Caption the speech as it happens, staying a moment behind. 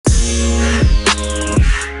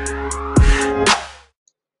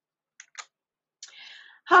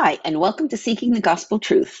Hi, and welcome to Seeking the Gospel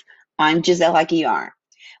Truth. I'm Giselle Aguiar.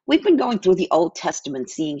 We've been going through the Old Testament,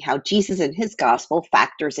 seeing how Jesus and his gospel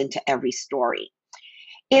factors into every story.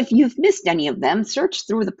 If you've missed any of them, search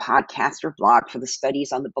through the podcast or blog for the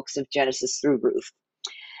studies on the books of Genesis through Ruth.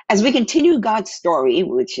 As we continue God's story,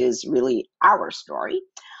 which is really our story,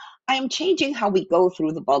 I am changing how we go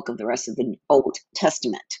through the bulk of the rest of the Old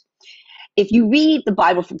Testament. If you read the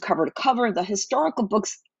Bible from cover to cover, the historical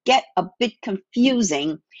books get a bit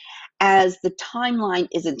confusing as the timeline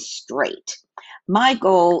isn't straight. My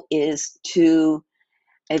goal is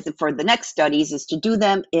for the next studies, is to do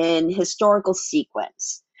them in historical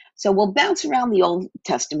sequence. So we'll bounce around the Old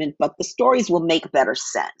Testament, but the stories will make better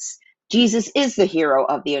sense. Jesus is the hero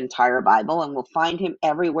of the entire Bible, and we'll find him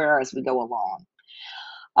everywhere as we go along.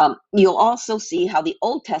 You'll also see how the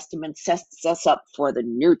Old Testament sets us up for the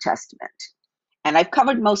New Testament. And I've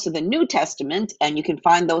covered most of the New Testament, and you can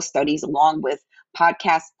find those studies along with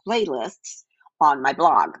podcast playlists on my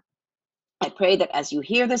blog. I pray that as you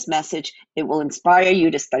hear this message, it will inspire you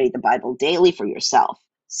to study the Bible daily for yourself.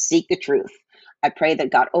 Seek the truth. I pray that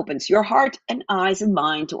God opens your heart and eyes and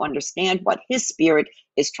mind to understand what His Spirit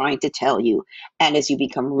is trying to tell you. And as you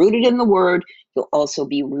become rooted in the Word, you'll also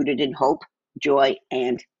be rooted in hope, joy,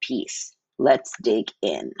 and peace. Let's dig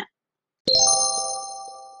in.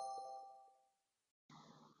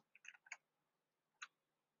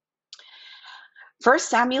 1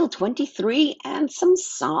 Samuel 23 and some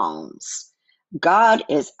Psalms. God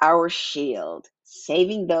is our shield,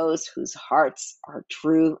 saving those whose hearts are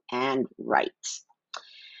true and right.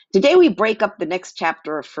 Today we break up the next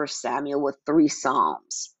chapter of 1 Samuel with 3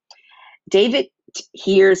 Psalms. David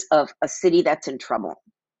hears of a city that's in trouble.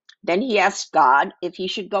 Then he asks God if he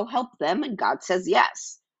should go help them, and God says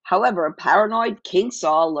yes. However, a paranoid King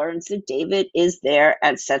Saul learns that David is there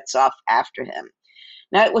and sets off after him.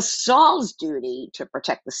 Now, it was Saul's duty to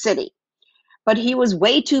protect the city, but he was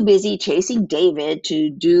way too busy chasing David to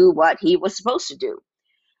do what he was supposed to do.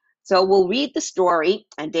 So we'll read the story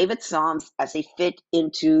and David's Psalms as they fit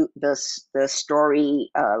into the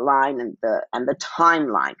story line and the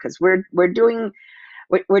timeline, because we're doing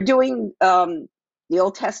the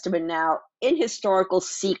Old Testament now in historical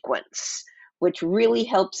sequence, which really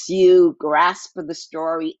helps you grasp the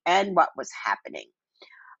story and what was happening.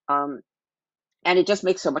 And it just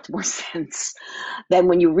makes so much more sense than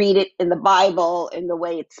when you read it in the Bible in the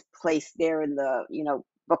way it's placed there in the,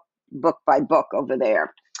 book by book over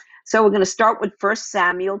there. So we're going to start with 1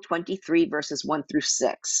 Samuel 23, verses 1 through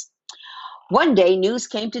 6. One day, news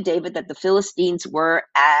came to David that the Philistines were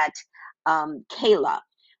at Keilah,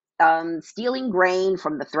 stealing grain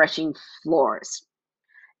from the threshing floors.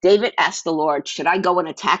 David asked the Lord, should I go and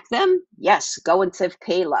attack them? Yes, go and save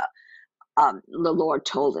Keilah, the Lord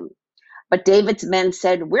told him. But David's men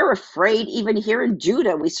said, we're afraid even here in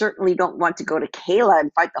Judah. We certainly don't want to go to Keilah and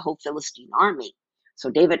fight the whole Philistine army. So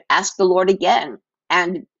David asked the Lord again.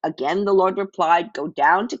 And again the Lord replied, go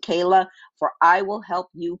down to Keilah, for I will help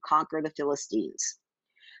you conquer the Philistines.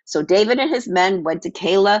 So David and his men went to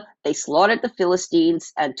Keilah. They slaughtered the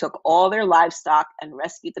Philistines and took all their livestock and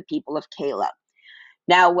rescued the people of Keilah.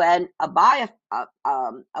 Now when Abiathar,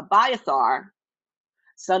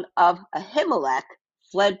 son of Ahimelech,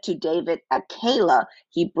 fled to David at Keilah,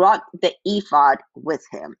 he brought the ephod with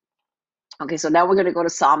him. Okay, so now we're going to go to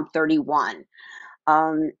Psalm 31,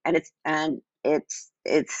 and its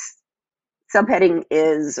subheading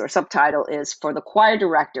is, or subtitle is, for the choir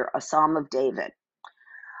director, a Psalm of David.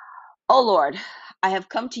 O Lord, I have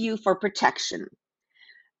come to you for protection.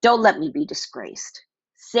 Don't let me be disgraced.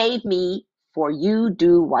 Save me, for you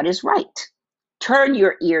do what is right. Turn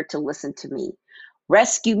your ear to listen to me.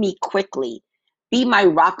 Rescue me quickly. Be my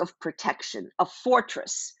rock of protection, a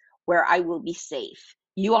fortress where I will be safe.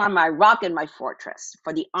 You are my rock and my fortress.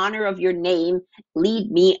 For the honor of your name,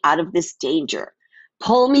 lead me out of this danger.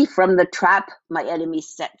 Pull me from the trap my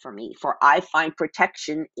enemies set for me, for I find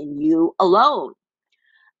protection in you alone.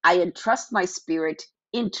 I entrust my spirit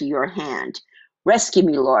into your hand. Rescue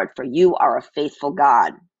me, Lord, for you are a faithful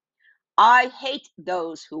God. I hate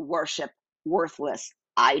those who worship worthless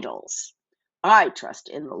idols. I trust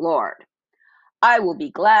in the Lord. I will be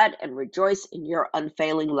glad and rejoice in your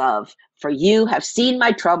unfailing love, for you have seen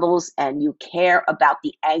my troubles and you care about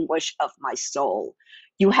the anguish of my soul.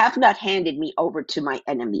 You have not handed me over to my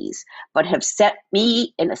enemies, but have set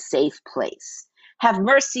me in a safe place. Have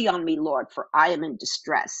mercy on me, Lord, for I am in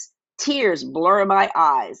distress. Tears blur my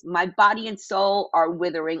eyes. My body and soul are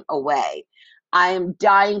withering away. I am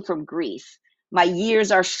dying from grief. My years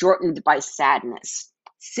are shortened by sadness.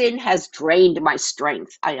 Sin has drained my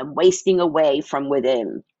strength. I am wasting away from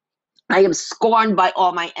within. I am scorned by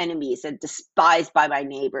all my enemies and despised by my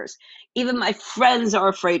neighbors. Even my friends are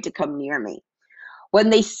afraid to come near me. When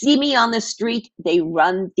they see me on the street, they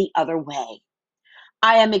run the other way.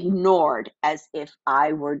 I am ignored as if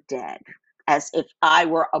I were dead, as if I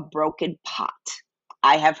were a broken pot.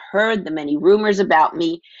 I have heard the many rumors about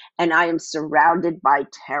me, and I am surrounded by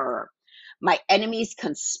terror. My enemies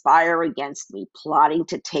conspire against me, plotting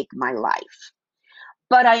to take my life.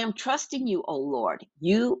 But I am trusting you, O Lord.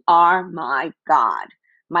 You are my God.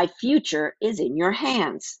 My future is in your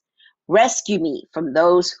hands. Rescue me from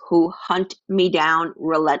those who hunt me down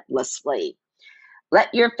relentlessly.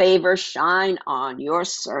 Let your favor shine on your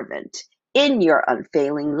servant. In your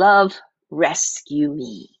unfailing love, rescue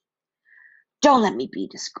me. Don't let me be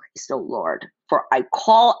disgraced, O Lord, for I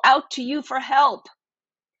call out to you for help.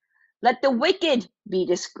 Let the wicked be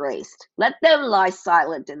disgraced. Let them lie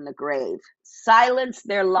silent in the grave. Silence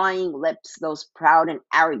their lying lips, those proud and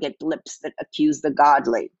arrogant lips that accuse the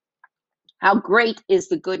godly. How great is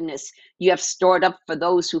the goodness you have stored up for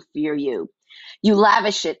those who fear you. You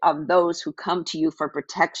lavish it on those who come to you for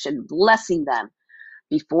protection, blessing them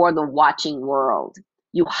before the watching world.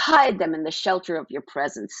 You hide them in the shelter of your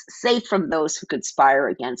presence, safe from those who conspire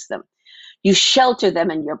against them. You shelter them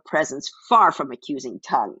in your presence, far from accusing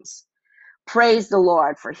tongues. Praise the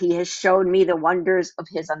Lord, for he has shown me the wonders of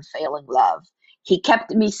his unfailing love. He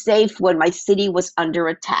kept me safe when my city was under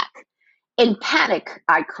attack. In panic,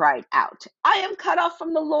 I cried out, I am cut off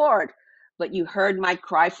from the Lord. But you heard my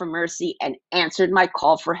cry for mercy and answered my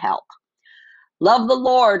call for help. Love the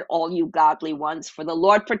Lord, all you godly ones, for the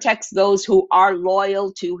Lord protects those who are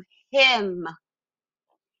loyal to him,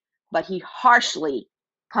 but he harshly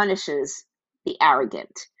punishes the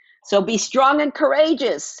arrogant. So be strong and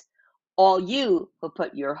courageous, all you who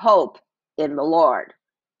put your hope in the Lord.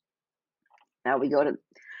 Now we go to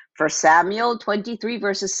 1 Samuel 23,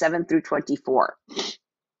 verses 7 through 24.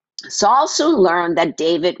 Saul soon learned that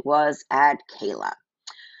David was at Keilah.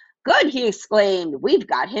 Good, he exclaimed, we've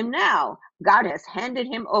got him now. God has handed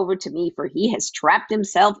him over to me, for he has trapped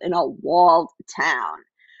himself in a walled town.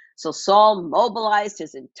 So Saul mobilized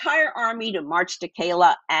his entire army to march to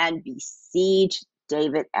Keilah and besiege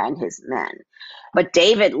David and his men. But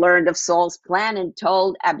David learned of Saul's plan and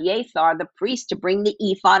told Abiathar the priest to bring the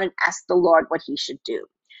ephod and ask the Lord what he should do.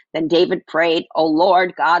 Then David prayed, O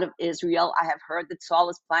Lord, God of Israel, I have heard that Saul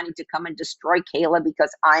is planning to come and destroy Keilah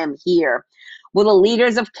because I am here. Will the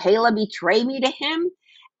leaders of Keilah betray me to him?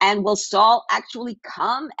 And will Saul actually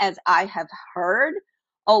come as I have heard?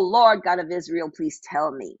 O Lord, God of Israel, please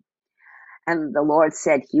tell me. And the Lord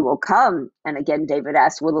said, he will come. And again, David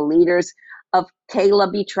asked, will the leaders of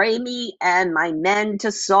Keilah betray me and my men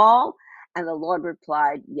to Saul? And the Lord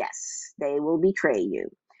replied, yes, they will betray you.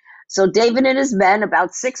 So David and his men,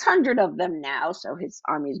 about 600 of them now, so his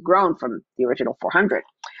army's grown from the original 400,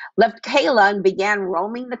 left Keilah and began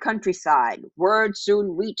roaming the countryside. Word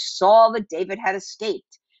soon reached Saul that David had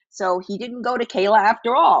escaped, so he didn't go to Keilah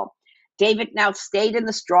after all. David now stayed in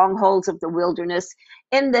the strongholds of the wilderness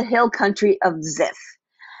in the hill country of Ziph.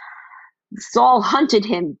 Saul hunted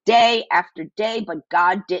him day after day, but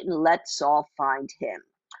God didn't let Saul find him.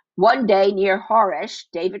 One day near Horesh,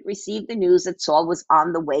 David received the news that Saul was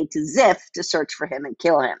on the way to Ziph to search for him and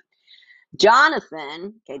kill him.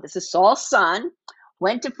 Jonathan, okay, this is Saul's son,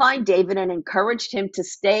 went to find David and encouraged him to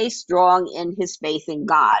stay strong in his faith in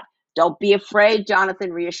God. Don't be afraid,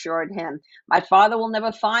 Jonathan reassured him. My father will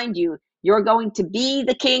never find you. You're going to be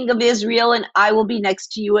the king of Israel, and I will be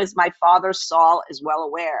next to you, as my father Saul is well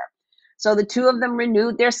aware. So the two of them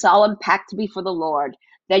renewed their solemn pact before the Lord.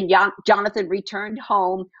 Then Jonathan returned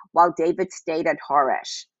home while David stayed at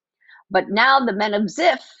Horesh. But now the men of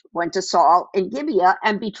Ziph went to Saul in Gibeah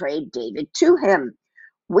and betrayed David to him.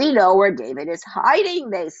 We know where David is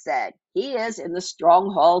hiding, they said. He is in the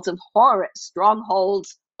strongholds of Horesh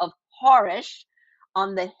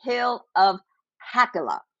on the hill of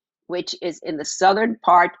Hachilah, which is in the southern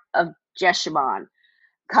part of Jeshimon.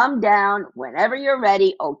 Come down whenever you're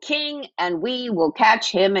ready, O king, and we will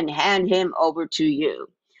catch him and hand him over to you.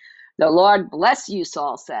 The Lord bless you,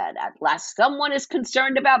 Saul said. At last someone is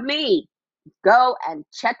concerned about me. Go and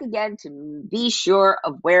check again to be sure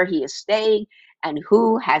of where he is staying and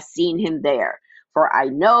who has seen him there. For I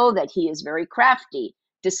know that he is very crafty.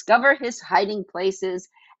 Discover his hiding places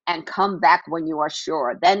and come back when you are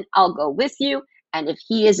sure. Then I'll go with you, and if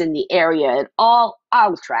he is in the area at all,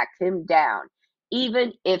 I'll track him down,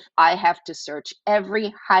 even if I have to search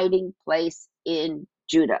every hiding place in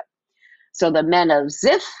Judah. So the men of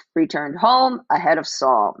Ziph returned home ahead of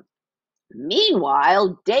Saul.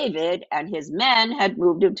 Meanwhile, David and his men had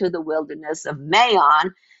moved into the wilderness of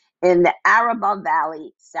Maon in the Arabah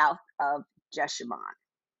Valley south of Jeshimon.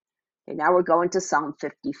 Okay, now we're going to Psalm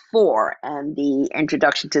 54, and the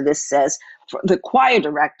introduction to this says, for the choir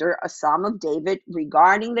director, a psalm of David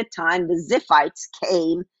regarding the time the Ziphites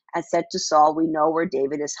came and said to Saul, we know where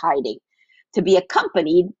David is hiding, to be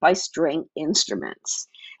accompanied by string instruments.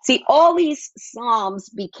 See, all these psalms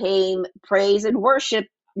became praise and worship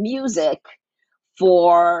music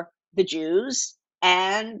for the Jews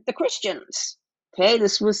and the Christians. Okay,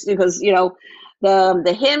 this was because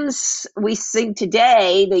the hymns we sing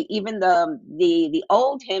today, even the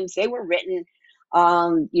old hymns, they were written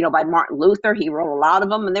by Martin Luther. He wrote a lot of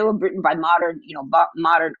them, and they were written by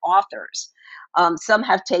modern authors. Some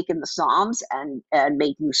have taken the Psalms and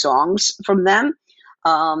made new songs from them,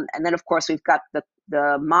 and then of course we've got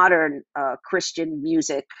the modern Christian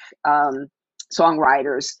music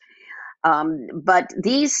songwriters. But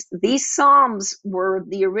these psalms were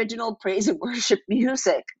the original praise and worship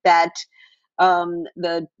music that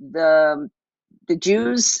the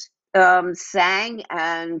Jews sang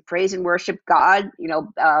and praise and worship God,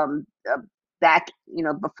 back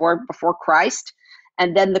before Christ,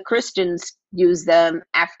 and then the Christians used them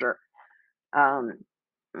afterwards.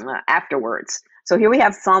 So here we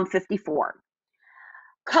have Psalm 54.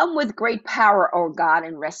 Come with great power, O God,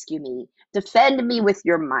 and rescue me. Defend me with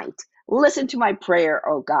your might. Listen to my prayer,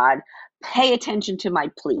 O God. Pay attention to my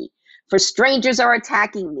plea. For strangers are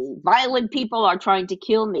attacking me. Violent people are trying to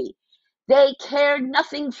kill me. They care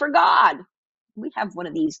nothing for God. We have one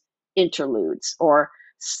of these interludes, or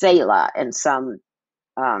Selah in some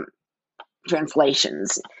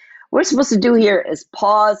translations. What we're supposed to do here is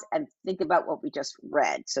pause and think about what we just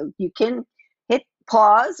read. So you can hit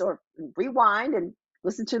pause or rewind and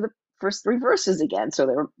listen to the first three verses again.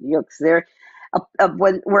 So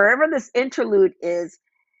wherever this interlude is,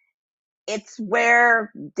 it's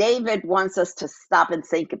where David wants us to stop and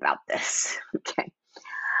think about this. Okay.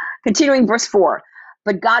 Continuing verse 4.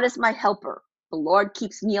 But God is my helper. The Lord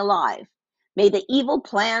keeps me alive. May the evil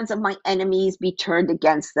plans of my enemies be turned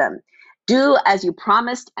against them. Do as you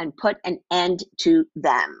promised and put an end to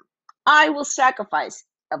them. I will sacrifice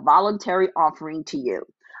a voluntary offering to you.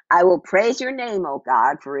 I will praise your name, O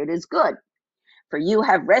God, for it is good. For you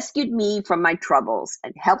have rescued me from my troubles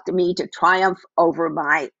and helped me to triumph over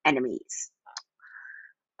my enemies.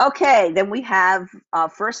 Okay, then we have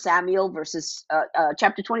 1 Samuel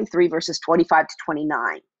chapter 23, verses 25 to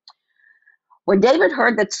 29. When David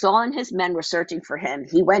heard that Saul and his men were searching for him,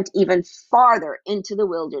 he went even farther into the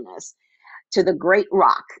wilderness to the great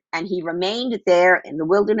rock, and he remained there in the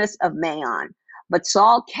wilderness of Maon. But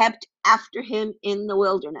Saul kept after him in the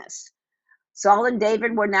wilderness. Saul and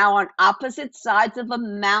David were now on opposite sides of a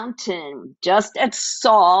mountain. Just as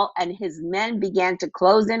Saul and his men began to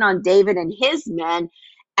close in on David and his men,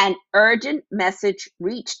 an urgent message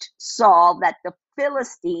reached Saul that the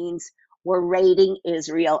Philistines were raiding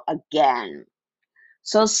Israel again.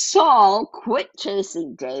 So Saul quit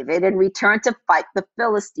chasing David and returned to fight the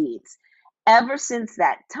Philistines. Ever since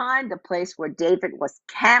that time, the place where David was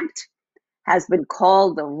camped has been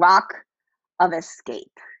called the Rock of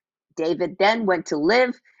Escape. David then went to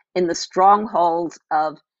live in the strongholds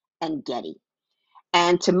of En-Gedi.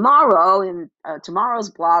 And tomorrow, in tomorrow's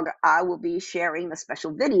blog, I will be sharing a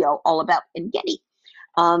special video all about En-Gedi.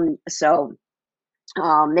 So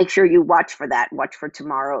make sure you watch for that. Watch for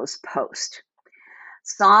tomorrow's post.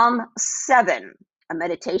 Psalm 7, a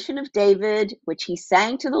meditation of David, which he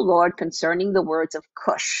sang to the Lord concerning the words of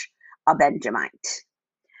Cush, a Benjamite.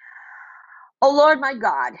 O Lord my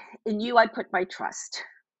God, in you I put my trust.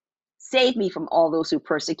 Save me from all those who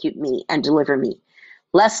persecute me and deliver me,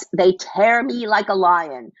 lest they tear me like a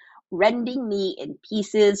lion, rending me in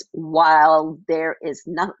pieces while there is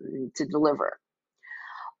nothing to deliver.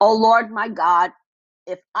 O Lord my God,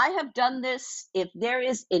 if I have done this, if there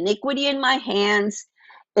is iniquity in my hands,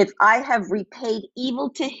 if I have repaid evil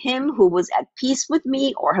to him who was at peace with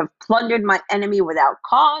me, or have plundered my enemy without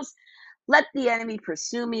cause, let the enemy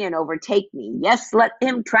pursue me and overtake me. Yes, let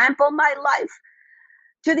him trample my life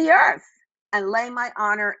to the earth and lay my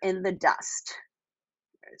honor in the dust.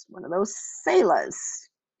 There's one of those Selahs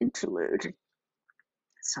interlude.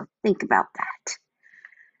 So think about that.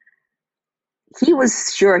 He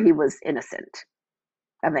was sure he was innocent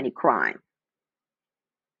of any crime.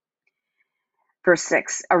 Verse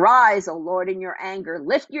 6, arise, O Lord, in your anger.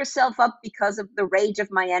 Lift yourself up because of the rage of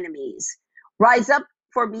my enemies. Rise up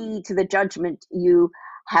for me to the judgment you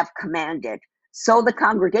have commanded. So the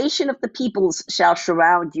congregation of the peoples shall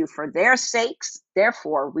surround you for their sakes.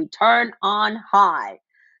 Therefore, return on high.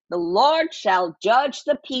 The Lord shall judge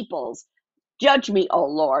the peoples. Judge me, O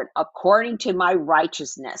Lord, according to my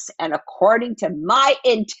righteousness and according to my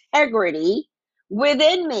integrity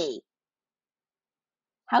within me.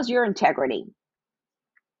 How's your integrity?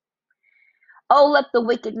 Oh, let the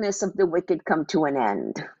wickedness of the wicked come to an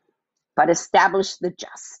end, but establish the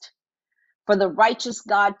just. For the righteous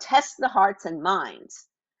God tests the hearts and minds.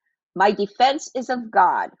 My defense is of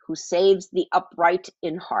God, who saves the upright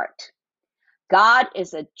in heart. God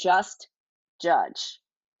is a just judge,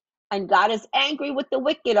 and God is angry with the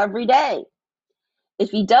wicked every day.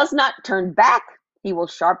 If he does not turn back, he will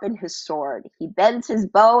sharpen his sword. He bends his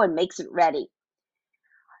bow and makes it ready.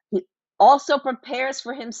 He also prepares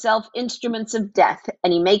for himself instruments of death,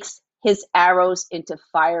 and he makes his arrows into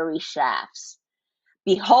fiery shafts.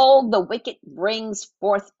 Behold, the wicked brings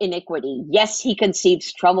forth iniquity. Yes, he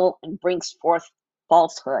conceives trouble and brings forth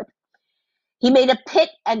falsehood. He made a pit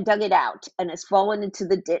and dug it out, and has fallen into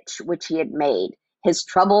the ditch which he had made. His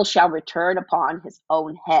trouble shall return upon his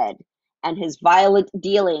own head, and his violent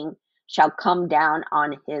dealing shall come down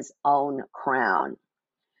on his own crown.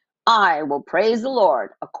 I will praise the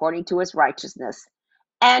Lord according to his righteousness,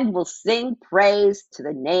 and will sing praise to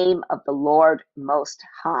the name of the Lord Most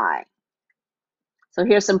High. So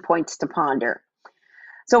here's some points to ponder.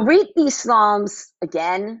 So read these Psalms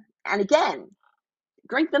again and again.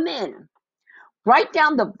 Drink them in. Write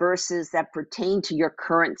down the verses that pertain to your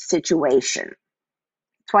current situation.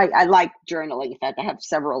 That's why I like journaling. In fact, I have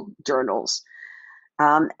several journals.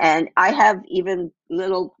 And I have even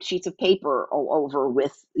little sheets of paper all over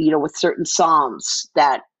with certain Psalms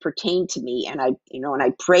that pertain to me. And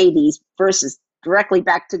I pray these verses directly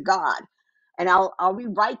back to God. And I'll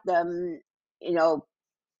rewrite them,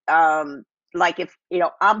 like if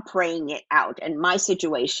I'm praying it out in my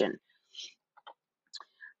situation.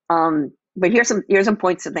 But here's some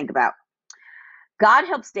points to think about. God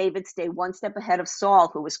helps David stay one step ahead of Saul,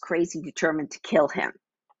 who was crazy determined to kill him.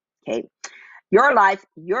 Okay, your life,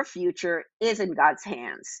 your future is in God's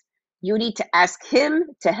hands. You need to ask him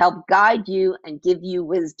to help guide you and give you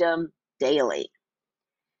wisdom daily.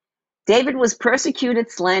 David was persecuted,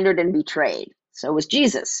 slandered, and betrayed. So was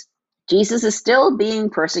Jesus. Jesus is still being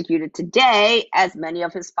persecuted today, as many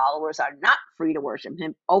of his followers are not free to worship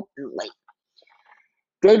him openly.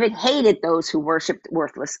 David hated those who worshiped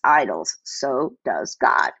worthless idols. So does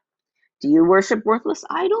God. Do you worship worthless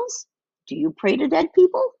idols? Do you pray to dead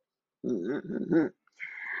people? Mm-hmm.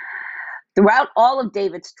 Throughout all of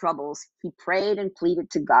David's troubles, he prayed and pleaded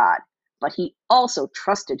to God, but he also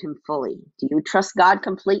trusted him fully. Do you trust God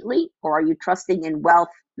completely, or are you trusting in wealth,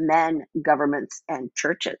 men, governments, and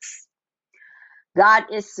churches? God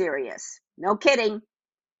is serious. No kidding.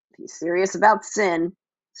 If he's serious about sin,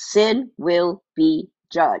 sin will be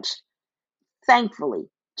judged. Thankfully,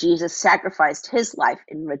 Jesus sacrificed his life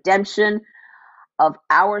in redemption of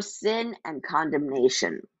our sin and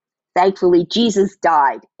condemnation. Thankfully, Jesus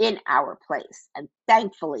died in our place, and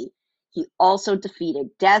thankfully, he also defeated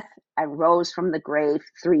death and rose from the grave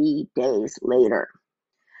 3 days later.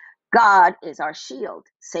 God is our shield,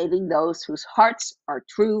 saving those whose hearts are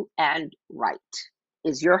true and right.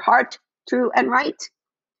 Is your heart true and right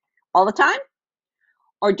all the time,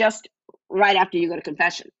 or just right after you go to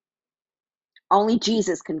confession? Only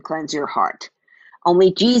Jesus can cleanse your heart.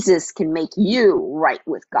 Only Jesus can make you right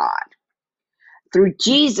with God. Through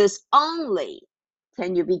Jesus only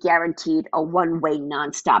can you be guaranteed a one-way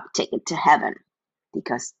nonstop ticket to heaven,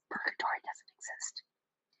 because purgatory doesn't exist.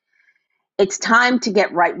 It's time to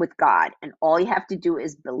get right with God, and all you have to do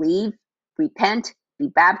is believe, repent, be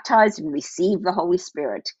baptized, and receive the Holy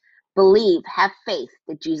Spirit. Believe, have faith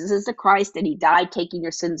that Jesus is the Christ, that he died taking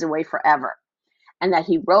your sins away forever, and that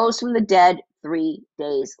he rose from the dead 3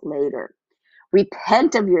 days later.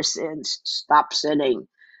 Repent of your sins. Stop sinning.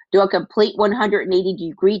 Do a complete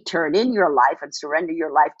 180-degree turn in your life and surrender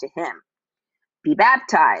your life to him. Be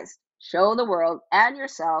baptized. Show the world and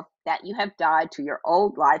yourself that you have died to your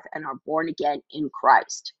old life and are born again in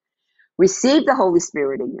Christ. Receive the Holy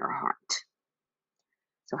Spirit in your heart.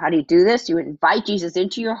 So how do you do this? You invite Jesus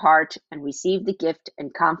into your heart and receive the gift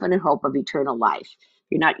and confident hope of eternal life. If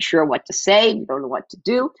you're not sure what to say, you don't know what to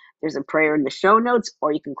do, there's a prayer in the show notes,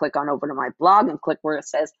 or you can click on over to my blog and click where it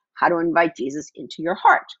says how to invite Jesus into your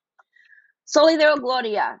heart. Soli Deo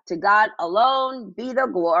Gloria. To God alone be the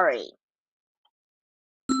glory.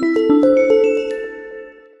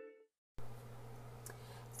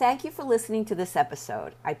 Thank you for listening to this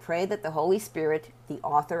episode. I pray that the Holy Spirit, the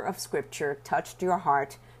author of Scripture, touched your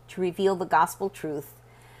heart to reveal the gospel truth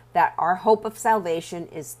that our hope of salvation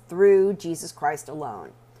is through Jesus Christ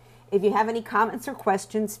alone. If you have any comments or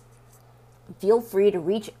questions, feel free to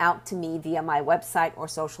reach out to me via my website or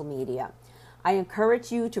social media. I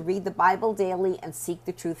encourage you to read the Bible daily and seek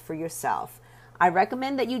the truth for yourself. I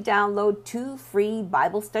recommend that you download 2 free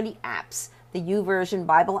Bible study apps, the YouVersion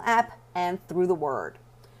Bible app and Through the Word.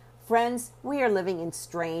 Friends, we are living in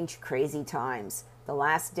strange, crazy times, the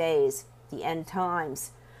last days, the end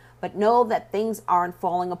times. But know that things aren't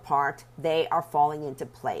falling apart, they are falling into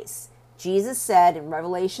place. Jesus said in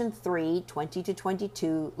Revelation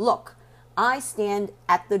 3:20-22, "Look, I stand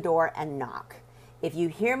at the door and knock. If you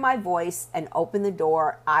hear my voice and open the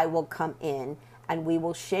door, I will come in, and we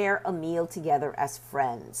will share a meal together as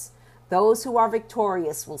friends. Those who are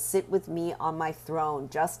victorious will sit with me on my throne,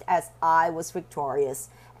 just as I was victorious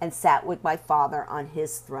and sat with my Father on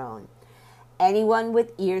his throne." Anyone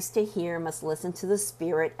with ears to hear must listen to the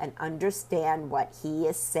Spirit and understand what he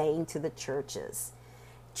is saying to the churches.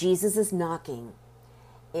 Jesus is knocking.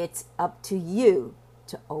 It's up to you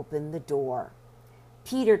to open the door.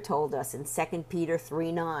 Peter told us in 2 Peter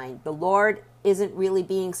 3:9, the Lord isn't really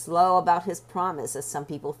being slow about his promise, as some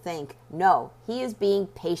people think. No, he is being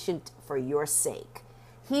patient for your sake.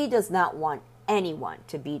 He does not want anyone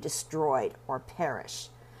to be destroyed or perish,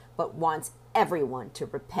 but wants everyone to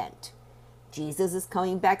repent. Jesus is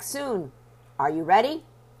coming back soon. Are you ready?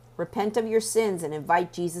 Repent of your sins and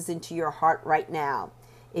invite Jesus into your heart right now.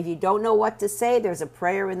 If you don't know what to say, there's a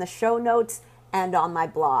prayer in the show notes and on my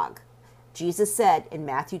blog. Jesus said in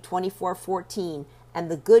Matthew 24:14, "And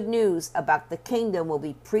the good news about the kingdom will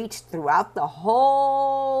be preached throughout the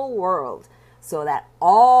whole world, so that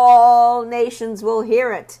all nations will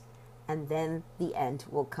hear it, and then the end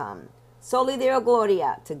will come." Soli Deo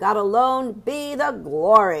Gloria. To God alone be the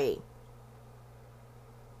glory.